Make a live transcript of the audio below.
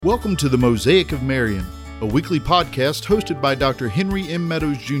Welcome to the Mosaic of Marion, a weekly podcast hosted by Dr. Henry M.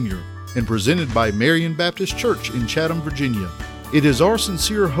 Meadows Jr. and presented by Marion Baptist Church in Chatham, Virginia. It is our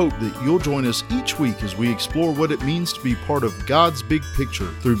sincere hope that you'll join us each week as we explore what it means to be part of God's big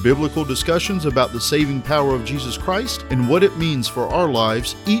picture through biblical discussions about the saving power of Jesus Christ and what it means for our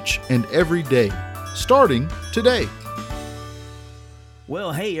lives each and every day, starting today.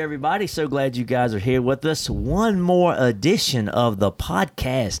 Well, hey, everybody. So glad you guys are here with us. One more edition of the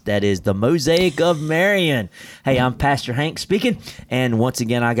podcast that is the Mosaic of Marion. Hey, I'm Pastor Hank speaking. And once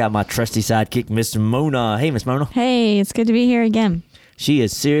again, I got my trusty sidekick, Miss Mona. Hey, Miss Mona. Hey, it's good to be here again. She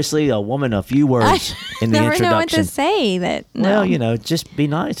is seriously a woman of few words in the never introduction. know what to say. Well, just be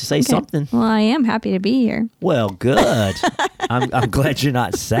nice to say something. Well, I am happy to be here. Well, good. I'm glad you're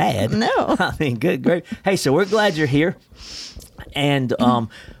not sad. No. I mean, good, great. Hey, so we're glad you're here. And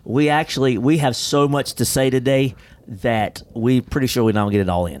we have so much to say today that we're pretty sure we don't get it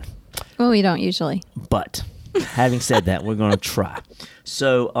all in. Well, we don't usually. But having said that, we're going to try.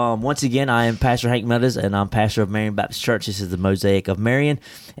 So once again, I am Pastor Hank Meadows, and I'm pastor of Marion Baptist Church. This is the Mosaic of Marion,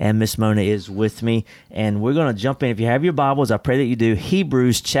 and Miss Mona is with me. And we're going to jump in. If you have your Bibles, I pray that you do,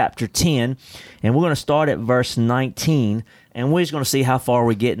 Hebrews chapter 10, and we're going to start at verse 19, and we're just going to see how far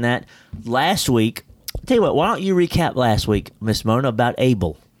we're getting at. Last week, tell you what, why don't you recap last week, Miss Mona, about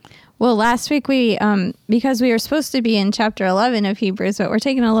Abel? Well, last week we, because we were supposed to be in chapter 11 of Hebrews, but we're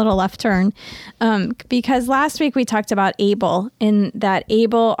taking a little left turn, because last week we talked about Abel, and that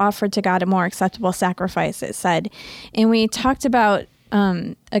Abel offered to God a more acceptable sacrifice, it said. And we talked about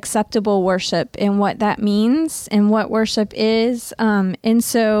acceptable worship and what that means and what worship is. And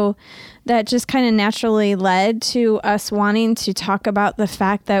so that just kind of naturally led to us wanting to talk about the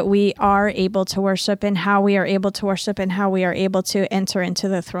fact that we are able to worship and how we are able to worship and how we are able to enter into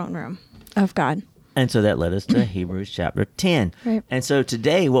the throne room of God. And so that led us to Hebrews chapter 10. Right. And so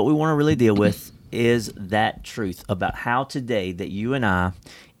today what we want to really deal with is that truth about how today that you and I,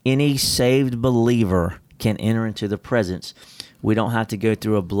 any saved believer, can enter into the presence. We don't have to go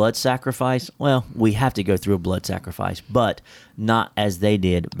through a blood sacrifice. Well, we have to go through a blood sacrifice, but not as they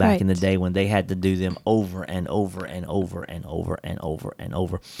did back in the day when they had to do them over and over and over and over and over and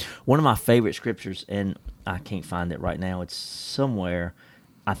over. One of my favorite scriptures, and I can't find it right now, it's somewhere,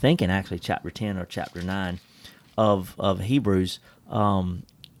 I think in actually chapter 10 or chapter 9 of Hebrews,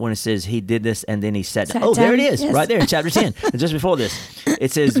 when it says he did this and then he sat down. Oh, there it is, yes. Right there in chapter 10. Just before this,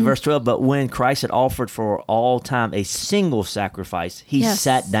 it says, verse 12, but when Christ had offered for all time a single sacrifice, he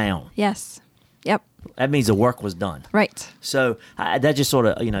sat down. Yes. Yep. That means the work was done. Right. So that just sort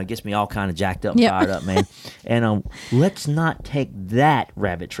of, gets me all kind of jacked up and fired up, man. And let's not take that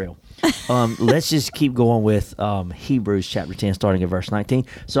rabbit trail. Let's just keep going with Hebrews chapter 10, starting at verse 19.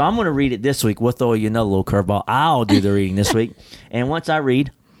 So I'm going to read it this week. We'll throw you another little curveball. I'll do the reading this week. And once I read,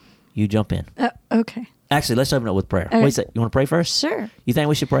 you jump in. Okay. Actually, let's open up with prayer. Okay. Wait a second. You want to pray first? Sure. You think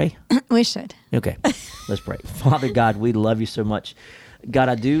we should pray? We should. Okay. Let's pray. Father God, we love you so much. God,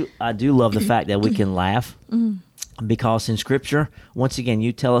 I do love the fact that we can laugh because in Scripture, once again,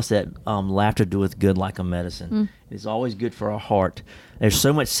 you tell us that laughter doeth good like a medicine. It's always good for our heart. There's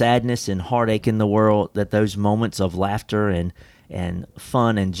so much sadness and heartache in the world that those moments of laughter and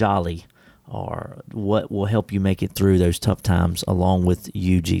fun and jolly are what will help you make it through those tough times along with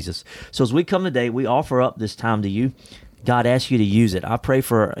you, Jesus. So as we come today, we offer up this time to you. God asks you to use it. I pray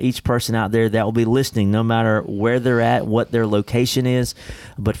for each person out there that will be listening, no matter where they're at, what their location is.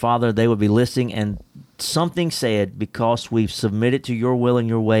 But Father, they will be listening and something said, because we've submitted to your will and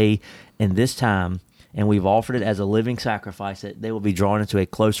your way in this time, and we've offered it as a living sacrifice, that they will be drawn into a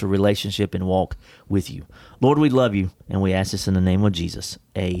closer relationship and walk with you. Lord, we love you, and we ask this in the name of Jesus.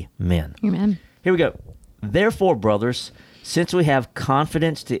 Amen. Amen. Here we go. Therefore, brothers, since we have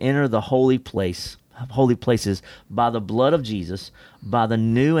confidence to enter the holy places by the blood of Jesus, by the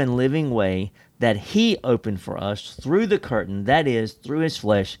new and living way that he opened for us through the curtain, that is, through his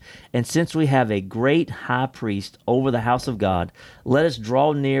flesh, and since we have a great high priest over the house of God, let us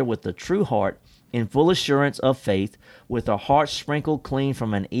draw near with a true heart, in full assurance of faith, with our hearts sprinkled clean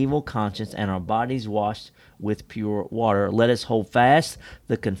from an evil conscience and our bodies washed with pure water. Let us hold fast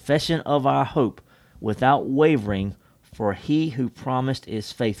the confession of our hope without wavering, for he who promised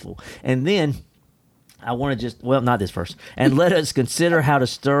is faithful. And then I want to not this verse. And let us consider how to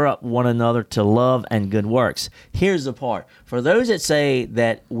stir up one another to love and good works. Here's the part. For those that say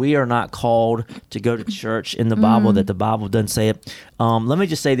that we are not called to go to church in the Bible, that the Bible doesn't say it, let me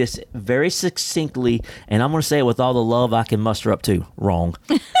just say this very succinctly, and I'm going to say it with all the love I can muster up to. Wrong.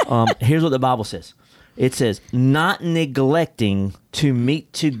 Here's what the Bible says. It says, not neglecting to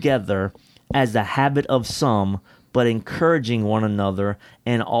meet together as the habit of some, but encouraging one another,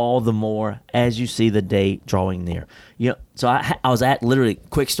 and all the more as you see the day drawing near. So I was at, literally,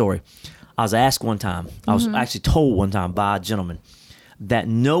 quick story. I was asked one time, I was actually told one time by a gentleman that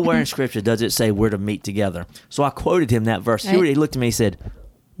nowhere in Scripture does it say we're to meet together. So I quoted him that verse. Right. He looked at me and said,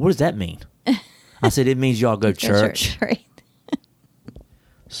 "What does that mean?" I said, "It means y'all go church." Right.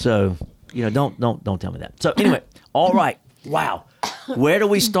 So, don't tell me that. So anyway, all right. Wow. Where do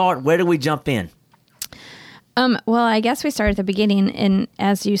we start? Where do we jump in? Well, I guess we start at the beginning, and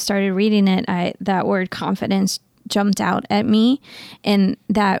as you started reading it, that word confidence jumped out at me, and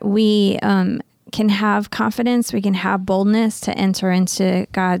that we can have confidence, we can have boldness to enter into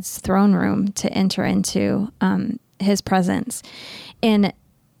God's throne room, to enter into His presence. And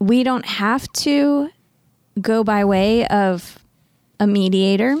we don't have to go by way of a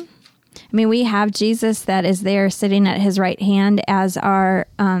mediator. I mean, we have Jesus that is there sitting at His right hand as our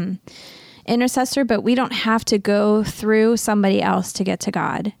intercessor, but we don't have to go through somebody else to get to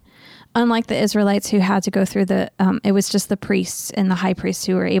God. Unlike the Israelites who had to go through it was just the priests and the high priests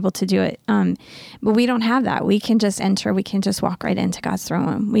who were able to do it. But we don't have that. We can just enter. We can just walk right into God's throne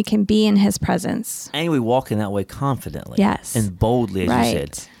room. We can be in His presence. And we walk in that way confidently. Yes. And boldly, as right. you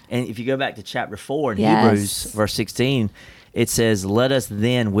said. And if you go back to chapter 4 in yes. Hebrews, verse 16, it says, "Let us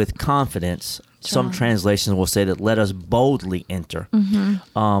then with confidence," some translations will say that, "let us boldly enter."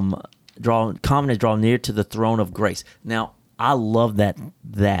 Draw near to the throne of grace. Now, I love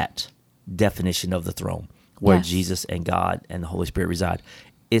that definition of the throne, where yes. Jesus and God and the Holy Spirit reside.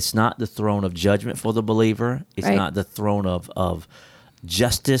 It's not the throne of judgment for the believer. It's right. not the throne of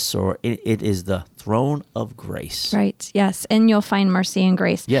justice, or it is the throne of grace. Right. Yes. And you'll find mercy and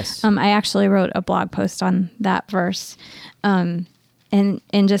grace. Yes. I actually wrote a blog post on that verse, and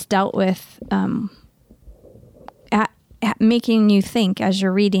just dealt with making you think as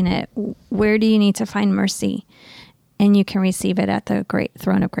you're reading it, where do you need to find mercy? And you can receive it at the great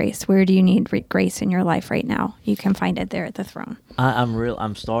throne of grace. Where do you need grace in your life right now? You can find it there at the throne.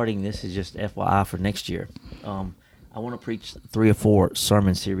 I'm starting, this is just FYI for next year. I want to preach 3 or 4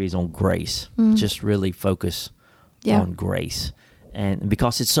 sermon series on grace. Just really focus on grace. And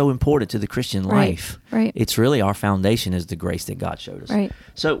because it's so important to the Christian life. Right. It's really our foundation is the grace that God showed us. Right.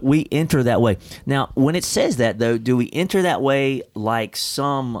 So we enter that way. Now, when it says that, though, do we enter that way like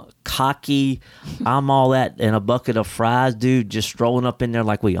some cocky, I'm all that in a bucket of fries dude just strolling up in there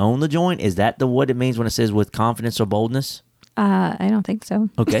like we own the joint? Is that what it means when it says with confidence or boldness? I don't think so.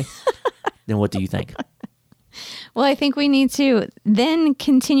 Okay. Then what do you think? Well, I think we need to then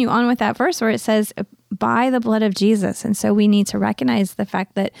continue on with that verse where it says, by the blood of Jesus. And so we need to recognize the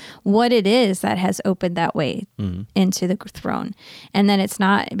fact that what it is that has opened that way into the throne. And then it's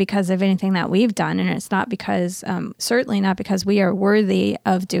not because of anything that we've done. And it's not because, certainly not because we are worthy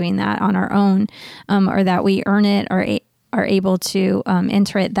of doing that on our own, or that we earn it or are able to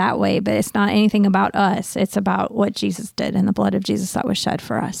enter it that way. But it's not anything about us. It's about what Jesus did and the blood of Jesus that was shed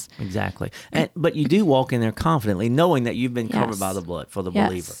for us. Exactly. But you do walk in there confidently, knowing that you've been covered Yes. by the blood for the Yes.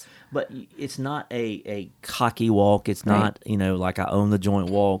 believer. But it's not a cocky walk. It's not, like I own the joint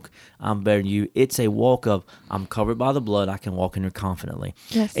walk. I'm better than you. It's a walk of, I'm covered by the blood. I can walk in there confidently.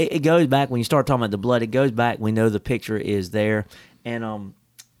 Yes. It goes back, when you start talking about the blood, it goes back. We know the picture is there. And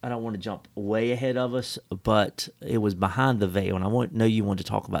I don't want to jump way ahead of us, but it was behind the veil. And I know you want to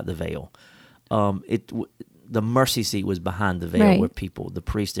talk about the veil. The mercy seat was behind the veil, right. where the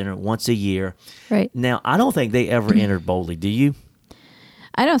priest entered once a year. Right. Now, I don't think they ever entered boldly. Do you?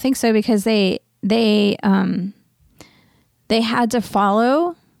 I don't think so, because they had to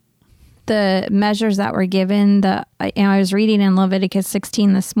follow the measures that were given. I was reading in Leviticus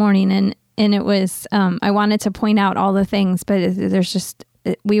 16 this morning, and it was I wanted to point out all the things, but there's just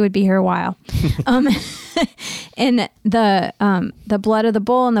we would be here a while. And the blood of the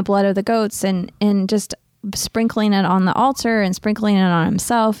bull and the blood of the goats, and just sprinkling it on the altar and sprinkling it on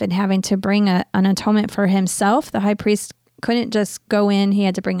himself, and having to bring an atonement for himself. The high priest couldn't just go in. He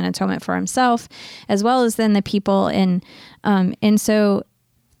had to bring an atonement for himself, as well as then the people. And so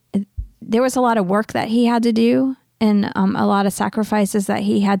there was a lot of work that he had to do, and a lot of sacrifices that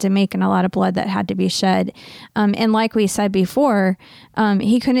he had to make, and a lot of blood that had to be shed. And like we said before,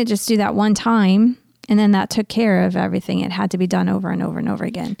 he couldn't just do that one time, and then that took care of everything. It had to be done over and over and over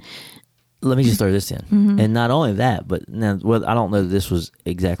again. Let me just throw this in. And not only that, but now, I don't know that this was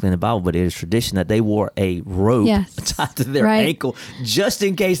exactly in the Bible, but it is tradition that they wore a rope tied to their ankle just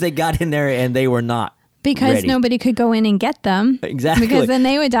in case they got in there and they were not because ready. Nobody could go in and get them. Exactly. Because then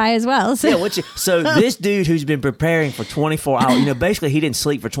they would die as well. So, so this dude who's been preparing for 24 hours, basically he didn't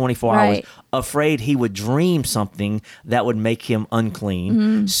sleep for 24 hours. afraid he would dream something that would make him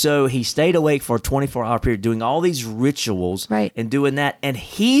unclean. So he stayed awake for a 24-hour period doing all these rituals and doing that. And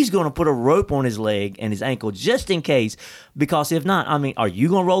he's going to put a rope on his leg and his ankle just in case, because if not, I mean, are you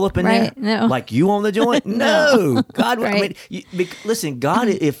going to roll up in there? No. Like you on the joint? No. God, I mean, listen, God,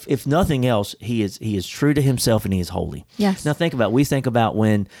 if nothing else, he is true to himself and he is holy. Yes. Now we think about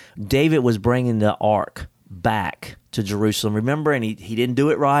when David was bringing the ark back to Jerusalem. Remember, and he didn't do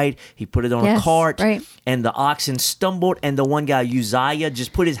it right. He put it on a cart, and the oxen stumbled, and the one guy, Uzziah,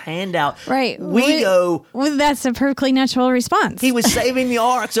 just put his hand out. Right. Well, that's a perfectly natural response. He was saving the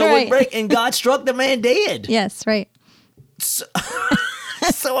ark, so it would break, and God struck the man dead. Yes, right. So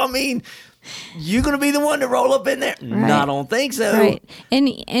I mean, you're going to be the one to roll up in there? Right. No, I don't think so. Right. And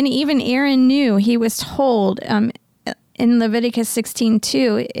even Aaron knew. He was told in Leviticus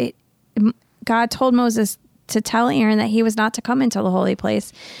 16:2, God told Moses to tell Aaron that he was not to come into the holy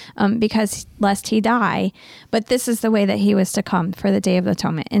place because lest he die. But this is the way that he was to come for the Day of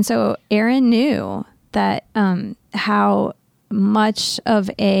Atonement. And so Aaron knew that how much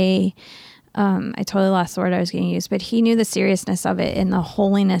of a... I totally lost the word I was going to use, but he knew the seriousness of it and the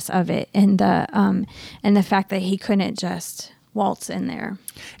holiness of it and the fact that he couldn't just waltz in there.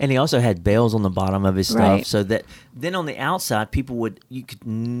 And he also had bells on the bottom of his stuff, so that then on the outside,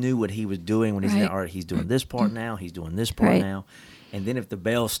 knew what he was doing when he's all right, he's doing this part now, he's doing this part now. And then if the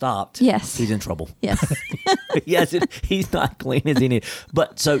bell stopped, he's in trouble. Yes. He's not clean as he needs.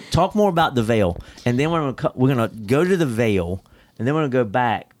 But so talk more about the veil. And then we're going to go to the veil, and then we're going to go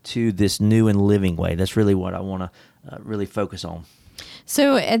back to this new and living way. That's really what I want to really focus on.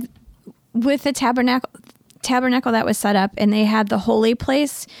 So with the tabernacle that was set up, and they had the holy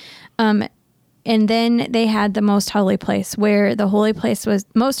place, and then they had the most holy place, where the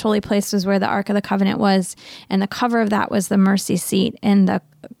most holy place was where the Ark of the Covenant was, and the cover of that was the mercy seat, and the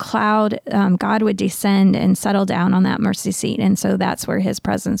cloud, God would descend and settle down on that mercy seat, and so that's where his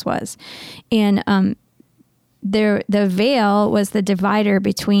presence was. And the veil was the divider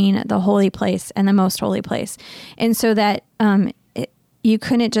between the holy place and the most holy place, and so that you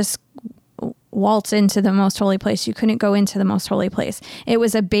couldn't just waltz into the most holy place. You couldn't go into the most holy place. It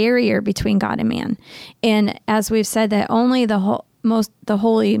was a barrier between God and man. And as we've said, that only the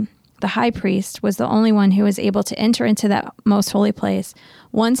high priest was the only one who was able to enter into that most holy place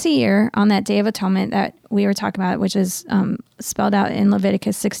once a year on that Day of Atonement that we were talking about, which is spelled out in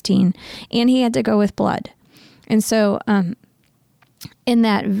Leviticus 16. And he had to go with blood. And so in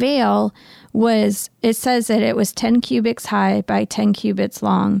that veil it says that it was 10 cubits high by 10 cubits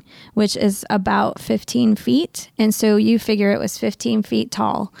long, which is about 15 feet. And so you figure it was 15 feet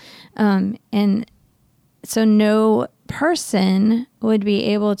tall. And so no person would be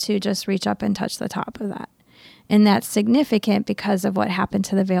able to just reach up and touch the top of that. And that's significant because of what happened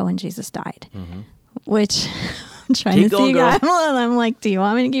to the veil when Jesus died, which... trying to see God. I'm like, do you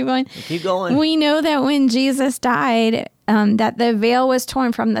want me to keep going? Keep going. We know that when Jesus died, that the veil was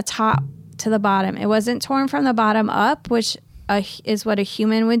torn from the top to the bottom. It wasn't torn from the bottom up, which is what a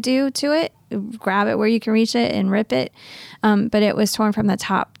human would do to it. Grab it where you can reach it and rip it. But it was torn from the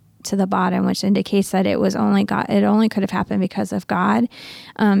top to the bottom, which indicates that it was only God. It only could have happened because of God.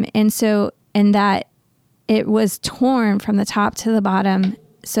 And that it was torn from the top to the bottom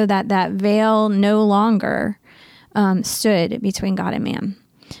so that veil no longer stood between God and man.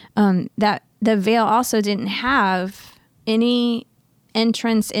 That the veil also didn't have any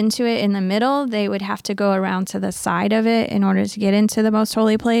entrance into it in the middle. They would have to go around to the side of it in order to get into the most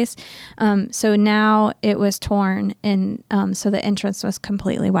holy place. So now it was torn, and so the entrance was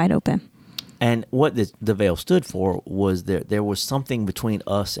completely wide open. And what the veil stood for was there was something between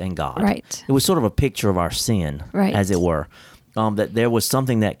us and God. Right. It was sort of a picture of our sin, as it were. That there was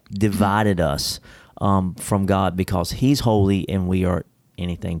something that divided us from God because he's holy and we are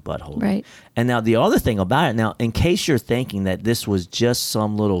anything but holy. Right. And now the other thing about it, now in case you're thinking that this was just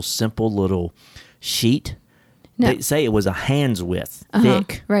some simple little sheet, they say it was a hand's width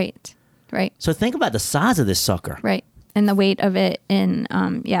thick. Right. So think about the size of this sucker. Right. And the weight of it, and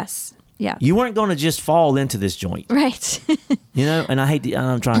yes. Yeah. You weren't going to just fall into this joint. Right. And I hate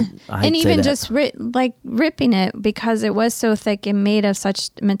and even just ripping it, because it was so thick and made of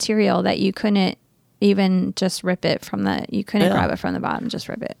such material that you couldn't even just rip it you couldn't grab it from the bottom, just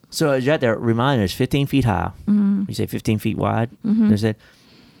rip it. So as you out there, reminder, it's 15 feet high. Mm-hmm. You say 15 feet wide. Mm-hmm. There's it.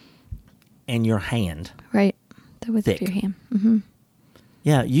 And your hand. Right. The width of your hand. Mm-hmm.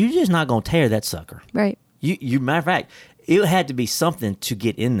 Yeah. You're just not going to tear that sucker. Right. You matter of fact, it had to be something to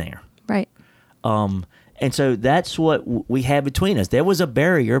get in there. Right. And so that's what we had between us. There was a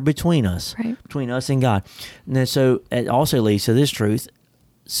barrier between us, right, between us and God. And so it also leads to this truth.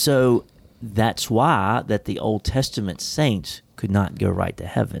 So that's why that the Old Testament saints could not go right to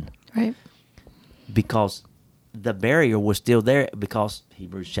heaven. Right. Because the barrier was still there, because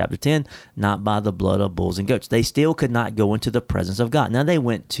Hebrews chapter 10, not by the blood of bulls and goats. They still could not go into the presence of God. Now they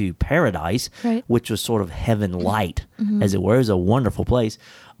went to paradise, right. which was sort of heaven light, as it were. It was a wonderful place.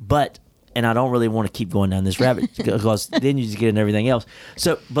 But, and I don't really want to keep going down this rabbit because then you just get into everything else.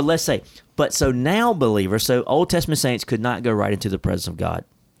 So, but let's say, so now believers, so Old Testament saints could not go right into the presence of God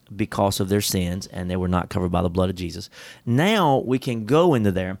because of their sins, and they were not covered by the blood of Jesus. Now we can go into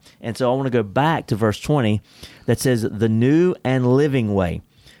there. And so I want to go back to verse 20 that says the new and living way.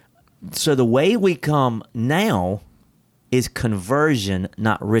 So the way we come now is conversion,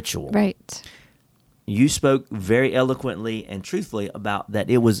 not ritual. Right. You spoke very eloquently and truthfully about that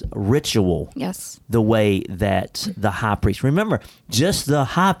it was ritual. Yes. The way that the high priest, remember, just the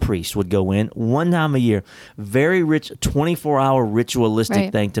high priest would go in one time a year, very rich, 24-hour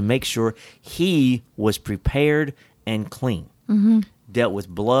ritualistic thing to make sure he was prepared and clean. Dealt with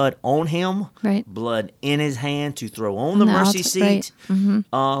blood on him, blood in his hand to throw on the mercy seat.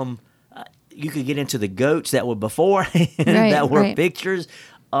 You could get into the goats that were beforehand, that were pictures.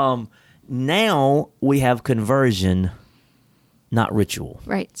 Now we have conversion, not ritual.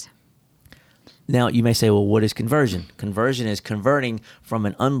 Right. Now you may say, well, what is conversion? Conversion is converting from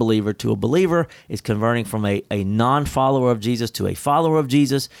an unbeliever to a believer. It's converting from a non-follower of Jesus to a follower of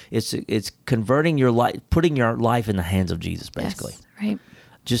Jesus. It's converting your life, putting your life in the hands of Jesus, basically. Yes, right.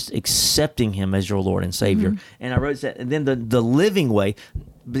 Just accepting him as your Lord and Savior. And I wrote that. And then the living way,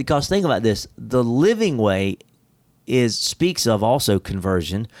 because think about this, the living way speaks of also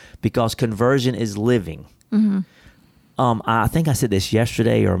conversion, because conversion is living. I think I said this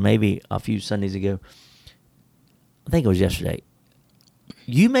yesterday or maybe a few Sundays ago. I think it was yesterday.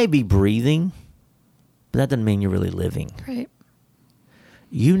 You may be breathing, but that doesn't mean you're really living. Right.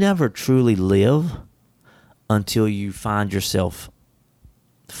 You never truly live until you find yourself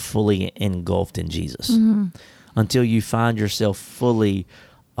fully engulfed in Jesus. Until you find yourself fully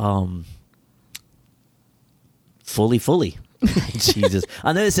Jesus.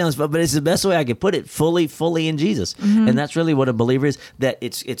 I know it sounds fun, but it's the best way I could put it, fully in Jesus. And that's really what a believer is, that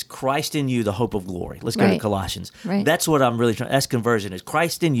it's Christ in you, the hope of glory. Let's go to Colossians. That's what I'm really trying, that's conversion, is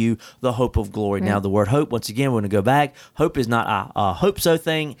Christ in you, the hope of glory. Now the word hope, once again, we're going to go back. Hope is not a hope-so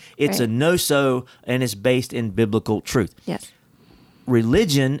thing. It's a no-so, and it's based in biblical truth. Yes.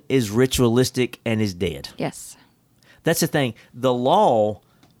 Religion is ritualistic and is dead. Yes. That's the thing. The law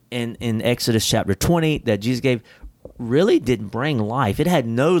in Exodus chapter 20 that Jesus gave really didn't bring life. It had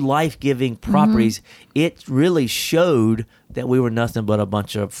no life-giving properties. It really showed that we were nothing but a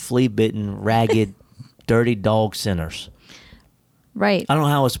bunch of flea-bitten, ragged, dirty dog sinners. Right. I don't know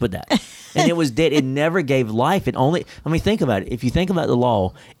how else to put that. And it was dead. It never gave life. It only, think about it. If you think about the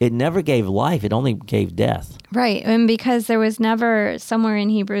law, it never gave life. It only gave death. Right. And because there was never, somewhere in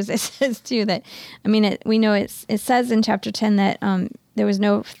Hebrews it says too that, we know it says in chapter 10 that there was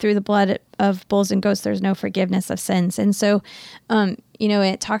no, through the blood of bulls and goats, there's no forgiveness of sins. And so,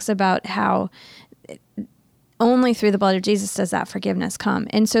 it talks about how only through the blood of Jesus does that forgiveness come.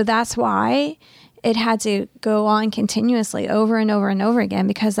 And so that's why it had to go on continuously over and over and over again,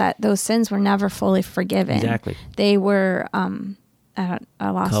 because those sins were never fully forgiven. Exactly. They were, I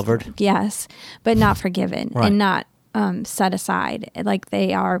lost covered. Yes, but not forgiven and not set aside like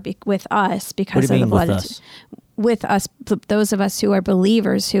they are with us because of the blood. With us, those of us who are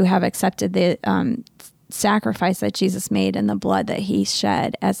believers who have accepted the sacrifice that Jesus made and the blood that he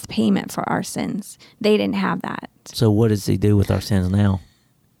shed as payment for our sins. They didn't have that. So what does he do with our sins now?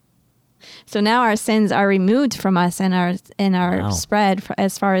 So now our sins are removed from us and are spread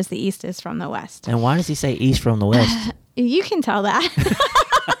as far as the east is from the west. And why does he say east from the west? You can tell that.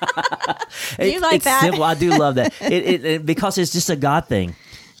 You like it's that? Simple. I do love that. It because it's just a God thing.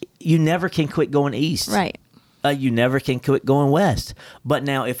 You never can quit going east. Right. You never can quit going west. But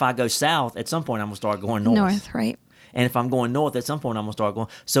now if I go south, at some point I'm going to start going north. North, right. And if I'm going north, at some point I'm going to start going.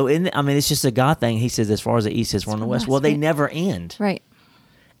 So, it's just a God thing. He says as far as the east is from the west. Well, they never end. Right.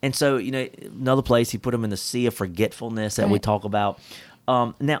 And so, another place, he put them in the sea of forgetfulness that we talk about.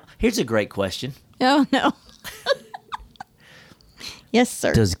 Now, here's a great question. Oh, no. Yes,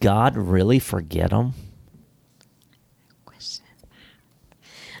 sir. Does God really forget them? Question.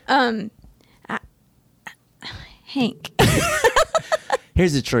 Hank.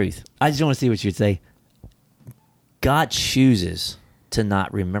 Here's the truth. I just want to see what you'd say. God chooses to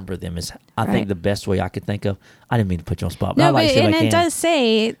not remember them is, I think, the best way I could think of. I didn't mean to put you on the spot, but I like to see if I can. It does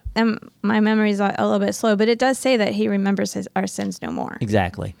say, my memory's a little bit slow, but it does say that he remembers our sins no more.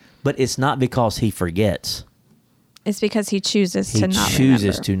 Exactly. But it's not because he forgets. It's because he chooses He to not chooses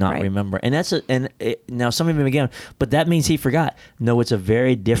remember. to not Right. remember, and now some of them again, but that means he forgot. No, it's a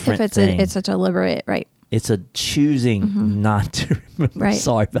very different thing. It's a deliberate, right? It's a choosing not to remember. Right.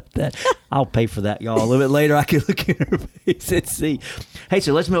 Sorry about that. I'll pay for that, y'all. A little bit later, I can look in her face and see. Hey,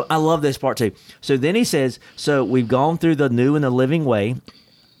 so let's move. I love this part too. So then he says, so we've gone through the new and the living way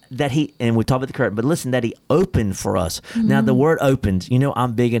that and we talked about the curtain, but listen, that he opened for us. Now, the word opened,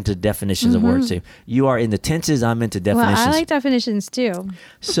 I'm big into definitions of words too. You are in the tenses, I'm into definitions. Well, I like definitions too.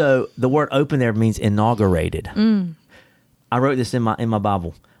 So the word open there means inaugurated. I wrote this in my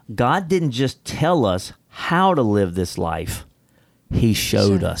Bible. God didn't just tell us how to live this life. He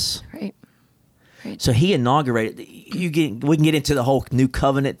showed us. Right. So he inaugurated. We can get into the whole new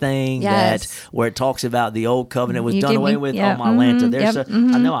covenant thing Yes. where it talks about the old covenant was You done give away me- with. yeah. Oh, my Lanta. Yep.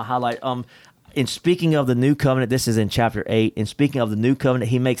 I know I highlight. In speaking of the new covenant, this is in chapter 8. In speaking of the new covenant,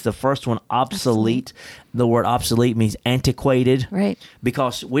 he makes the first one obsolete. The word obsolete means antiquated. Right.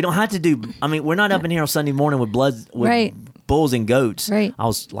 Because we don't have to do. I mean, we're not up in here on Sunday morning with Right. bulls and goats. Right. I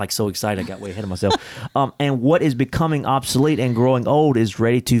was like so excited, I got way ahead of myself. And what is becoming obsolete and growing old is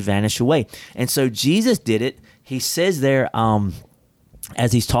ready to vanish away. And so Jesus did it. He says there,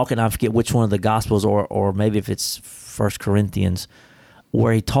 as he's talking, I forget which one of the Gospels, or maybe if it's 1 Corinthians,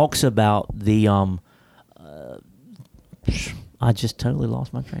 where he talks about the I just totally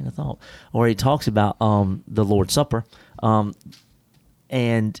lost my train of thought. Where he talks about the Lord's Supper.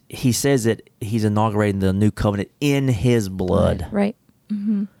 And he says that he's inaugurating the new covenant in his blood. Right.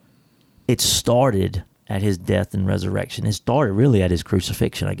 It started at his death and resurrection. It started really at his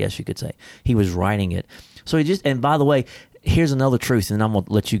crucifixion, I guess you could say. He was writing it. So and by the way, here's another truth, and I'm going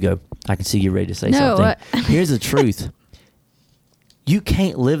to let you go. I can see you ready to say something. Here's the truth. You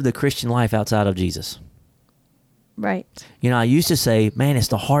can't live the Christian life outside of Jesus. Right. I used to say, man, it's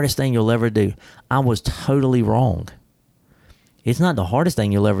the hardest thing you'll ever do. I was totally wrong. It's not the hardest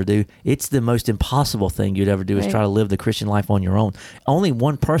thing you'll ever do. It's the most impossible thing you'd ever do is Right. try to live the Christian life on your own. Only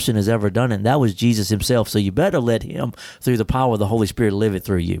one person has ever done it, and that was Jesus himself. So you better let him, through the power of the Holy Spirit, live it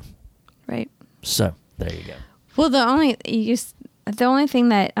through you. Right. So there you go. Well, the only thing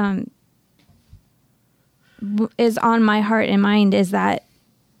that is on my heart and mind is that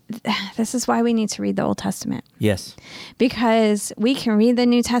this is why we need to read the Old Testament. Yes. Because we can read the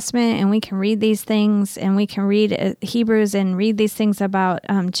New Testament and we can read these things and we can read Hebrews and read these things about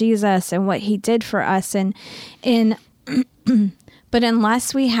Jesus and what he did for us. But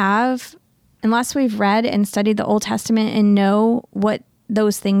unless we've read and studied the Old Testament and know what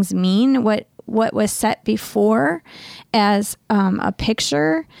those things mean, what was set before as a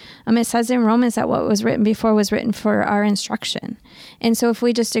picture. It says in Romans that what was written before was written for our instruction. And so if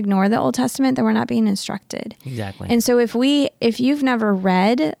we just ignore the Old Testament, then we're not being instructed. Exactly. And so if you've never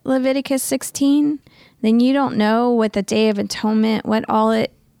read Leviticus 16, then you don't know what the Day of Atonement, what all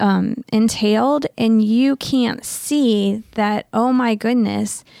it entailed, and you can't see that, oh my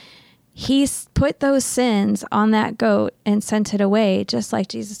goodness, He's put those sins on that goat and sent it away, just like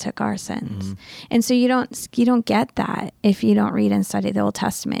Jesus took our sins. Mm-hmm. And so you don't get that if you don't read and study the Old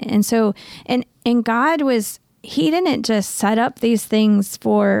Testament. And so and God He didn't just set up these things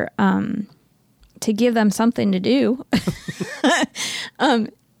for to give them something to do.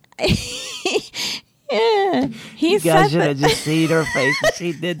 Yeah, you guys should have just seen her face when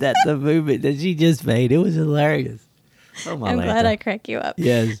she did that. The movement that she just made, it was hilarious. Oh my! I'm glad I crack you up.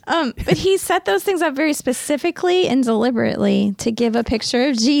 Yes. But he set those things up very specifically and deliberately to give a picture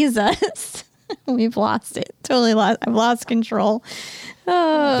of Jesus. We've lost it. Totally lost. I've lost control.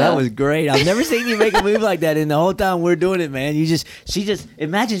 That was great. I've never seen you make a move like that. And the whole time we're doing it, man, she just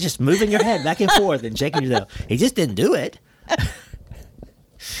imagine just moving your head back and forth and shaking yourself. He just didn't do it.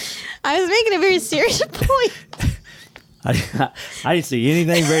 I was making a very serious point. I didn't see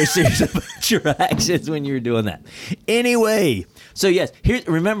anything very serious about your actions when you were doing that. Anyway, so yes, here's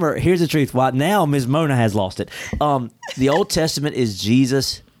the truth. Why now Ms. Mona has lost it. The Old Testament is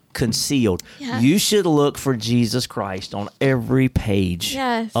Jesus concealed. Yeah. You should look for Jesus Christ on every page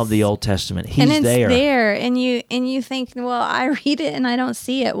of the Old Testament. He's and it's there. And you think, well, I read it and I don't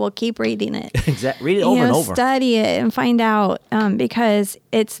see it. Well, keep reading it. Exactly. Read it over and over. Study it and find out because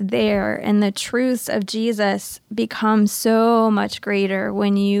it's there. And the truths of Jesus become so much greater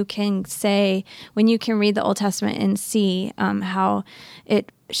when you can read the Old Testament and see how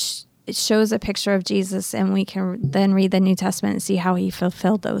it shows a picture of Jesus, and we can then read the New Testament and see how he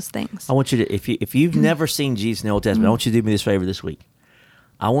fulfilled those things. I want you to, if you've never seen Jesus in the Old Testament, I want you to do me this favor this week.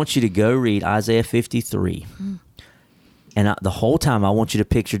 I want you to go read Isaiah 53. And the whole time, I want you to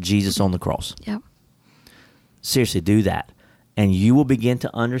picture Jesus on the cross. Yep. Seriously, do that. and you will begin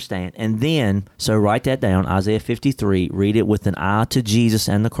to understand. And then, so write that down, Isaiah 53, read it with an eye to Jesus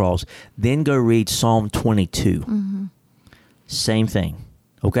and the cross. Then go read Psalm 22. Same thing,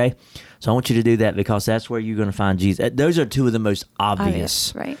 okay? So I want you to do that because that's where you're going to find Jesus. Those are two of the most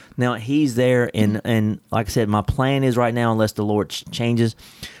obvious. Right. Now, he's there, and like I said, my plan is right now, unless the Lord changes,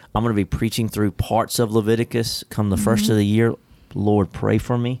 I'm going to be preaching through parts of Leviticus come the first of the year. Lord, pray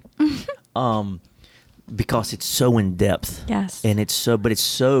for me. Because it's so in depth. Yes. And it's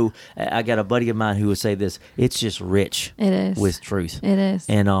so, I got a buddy of mine who would say this, it's just rich. It is. With truth. It is.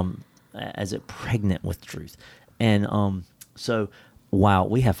 And as it pregnant with truth. And so, wow,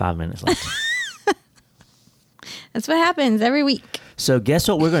 we have 5 minutes left. That's what happens every week. So guess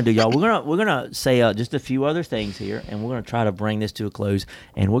what we're going to do, y'all? We're gonna say just a few other things here, and we're going to try to bring this to a close.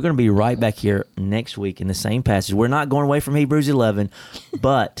 And we're going to be right back here next week in the same passage. We're not going away from Hebrews 11,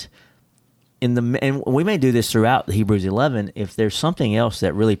 but and we may do this throughout Hebrews 11. If there's something else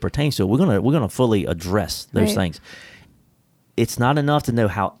that really pertains to it, we're gonna fully address those things. It's not enough to know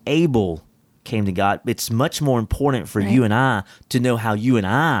how Abel came to God. It's much more important for you and I to know how you and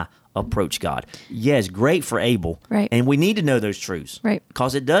I approach God. Yeah, it's great for Abel. Right. And we need to know those truths. Right.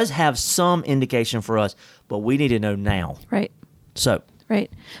 Because it does have some indication for us, but we need to know now. Right. So. Right.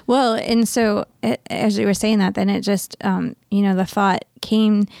 Well, and so as you were saying that, then it just, the thought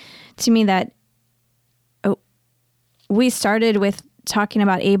came to me that we started with talking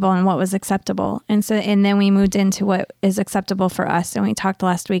about Abel and what was acceptable. And then we moved into what is acceptable for us. And we talked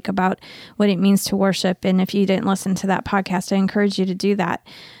last week about what it means to worship. And if you didn't listen to that podcast, I encourage you to do that.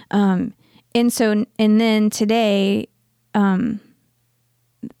 And then today,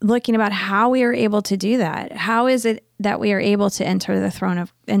 looking about how we are able to do that. How is it that we are able to enter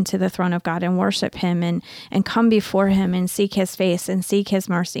into the throne of God and worship Him and come before Him and seek His face and seek His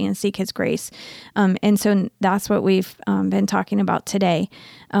mercy and seek His grace? And so that's what we've been talking about today.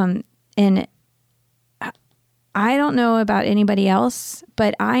 And I don't know about anybody else,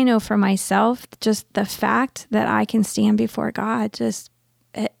 but I know for myself, just the fact that I can stand before God,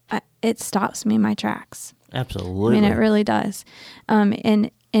 it stops me in my tracks. Absolutely. I mean, it really does.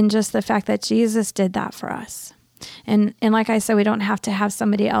 And just the fact that Jesus did that for us. And like I said, we don't have to have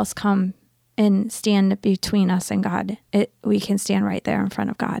somebody else come and stand between us and God. We can stand right there in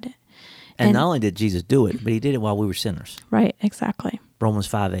front of God. And not only did Jesus do it, but He did it while we were sinners. Right, exactly. Romans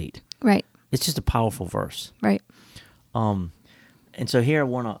 5:8. Right. It's just a powerful verse. Right. And so here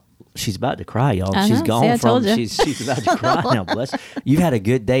she's about to cry, y'all. I She's know. gone told you. she's about to cry now. Bless. You've had a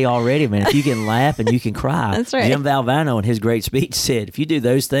good day already, man. If you can laugh and you can cry. That's right. Jim Valvano in his great speech said, if you do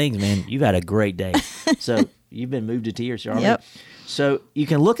those things, man, you've had a great day. So you've been moved to tears already. Yep. So you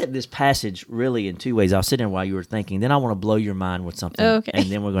can look at this passage really in two ways. I was sitting there while you were thinking. Then I want to blow your mind with something. Okay. And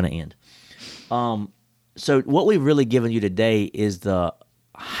then we're going to end. So what we've really given you today is the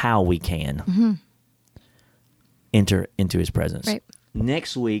how we can enter into His presence. Right.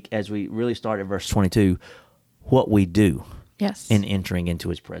 Next week, as we really start at verse 22, what we do Yes. in entering into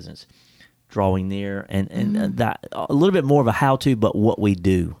His presence, drawing near, and that a little bit more of a how-to, but what we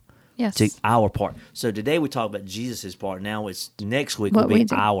do Yes. to our part. So today we talk about Jesus's part. Now it's next week What will we be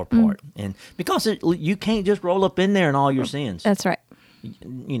do. our part, and because you can't just roll up in there and all your sins. That's right.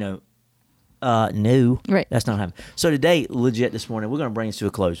 No, Right. that's not happening. So today, legit, this morning, we're going to bring this to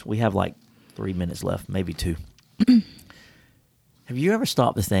a close. We have like 3 minutes left, maybe 2. Have you ever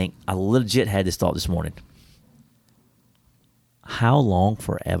stopped to think, I legit had this thought this morning, how long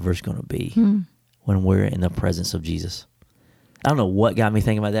forever is going to be when we're in the presence of Jesus? I don't know what got me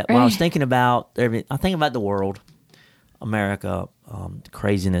thinking about that. When I was thinking about everything, I think about the world, America, the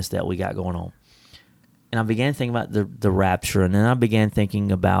craziness that we got going on. And I began thinking about the rapture, and then I began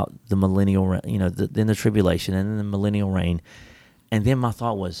thinking about the millennial, then the tribulation, and then the millennial reign. And then my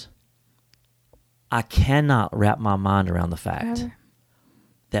thought was, I cannot wrap my mind around the fact Forever.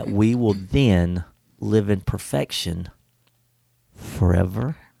 that we will then live in perfection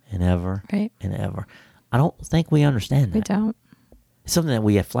forever and ever Right. and ever. I don't think we understand that. We don't. It's something that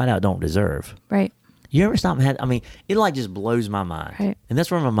we flat out don't deserve. Right. You ever stop and had, it like just blows my mind. Right. And that's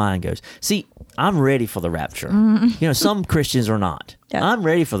where my mind goes. See, I'm ready for the rapture. Some Christians are not. Yep. I'm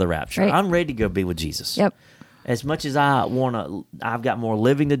ready for the rapture. Right. I'm ready to go be with Jesus. Yep. As much as I've got more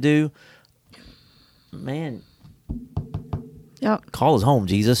living to do, man, Yep. call us home,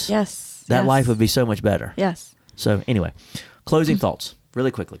 Jesus. Yes. That yes. life would be so much better. Yes. So anyway, closing thoughts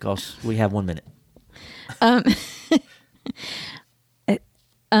really quickly because we have 1 minute.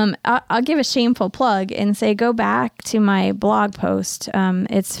 I'll give a shameful plug and say go back to my blog post.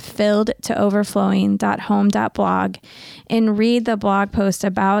 It's filledtooverflowing.home.blog and read the blog post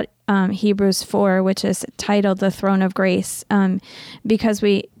about Hebrews 4, which is titled The Throne of Grace, because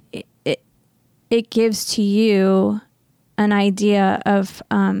it gives to you an idea of,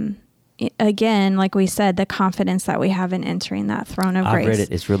 again, like we said, the confidence that we have in entering that throne of grace. I've read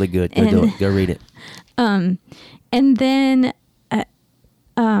it. It's really good. Go do it. Go read it. And then,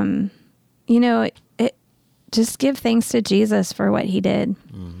 just give thanks to Jesus for what he did,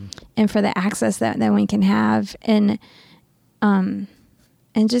 and for the access that we can have, and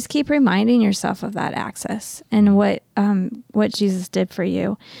just keep reminding yourself of that access and what Jesus did for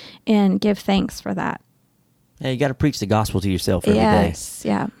you, and give thanks for that. Yeah, you got to preach the gospel to yourself every day. Yes,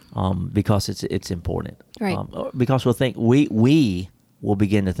 yeah. Because it's important. Right. Because we'll think we will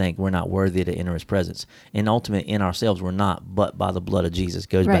begin to think we're not worthy to enter his presence. And ultimately in ourselves we're not, but by the blood of Jesus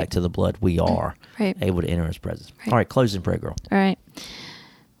goes back to the blood, we are able to enter his presence. Right. All right, closing prayer, girl. All right.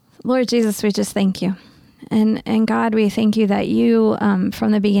 Lord Jesus, we just thank you. And God, we thank you that you,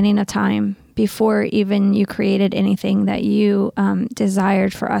 from the beginning of time, before even you created anything, that you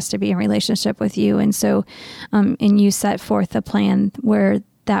desired for us to be in relationship with you. And so, and you set forth a plan where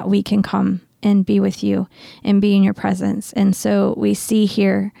that we can come and be with you and be in your presence. And so we see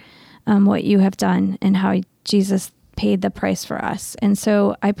here what you have done and how Jesus paid the price for us. And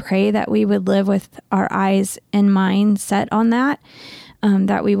so I pray that we would live with our eyes and mind set on that,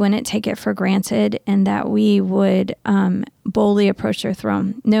 that we wouldn't take it for granted, and that we would boldly approach your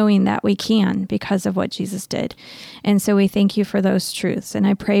throne, knowing that we can because of what Jesus did. And so we thank you for those truths. And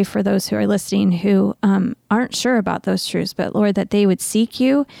I pray for those who are listening who aren't sure about those truths, but Lord, that they would seek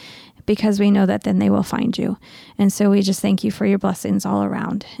you, because we know that then they will find you. And so we just thank you for your blessings all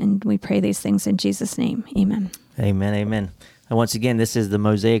around. And we pray these things in Jesus' name. Amen. Amen. Amen. And once again, this is the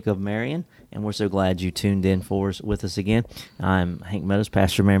Mosaic of Marion, and we're so glad you tuned in with us again. I'm Hank Meadows,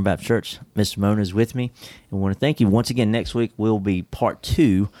 pastor of Marion Baptist Church. Mr. Mona is with me, and we want to thank you. Once again, next week will be part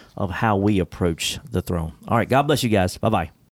 2 of how we approach the throne. All right, God bless you guys. Bye-bye.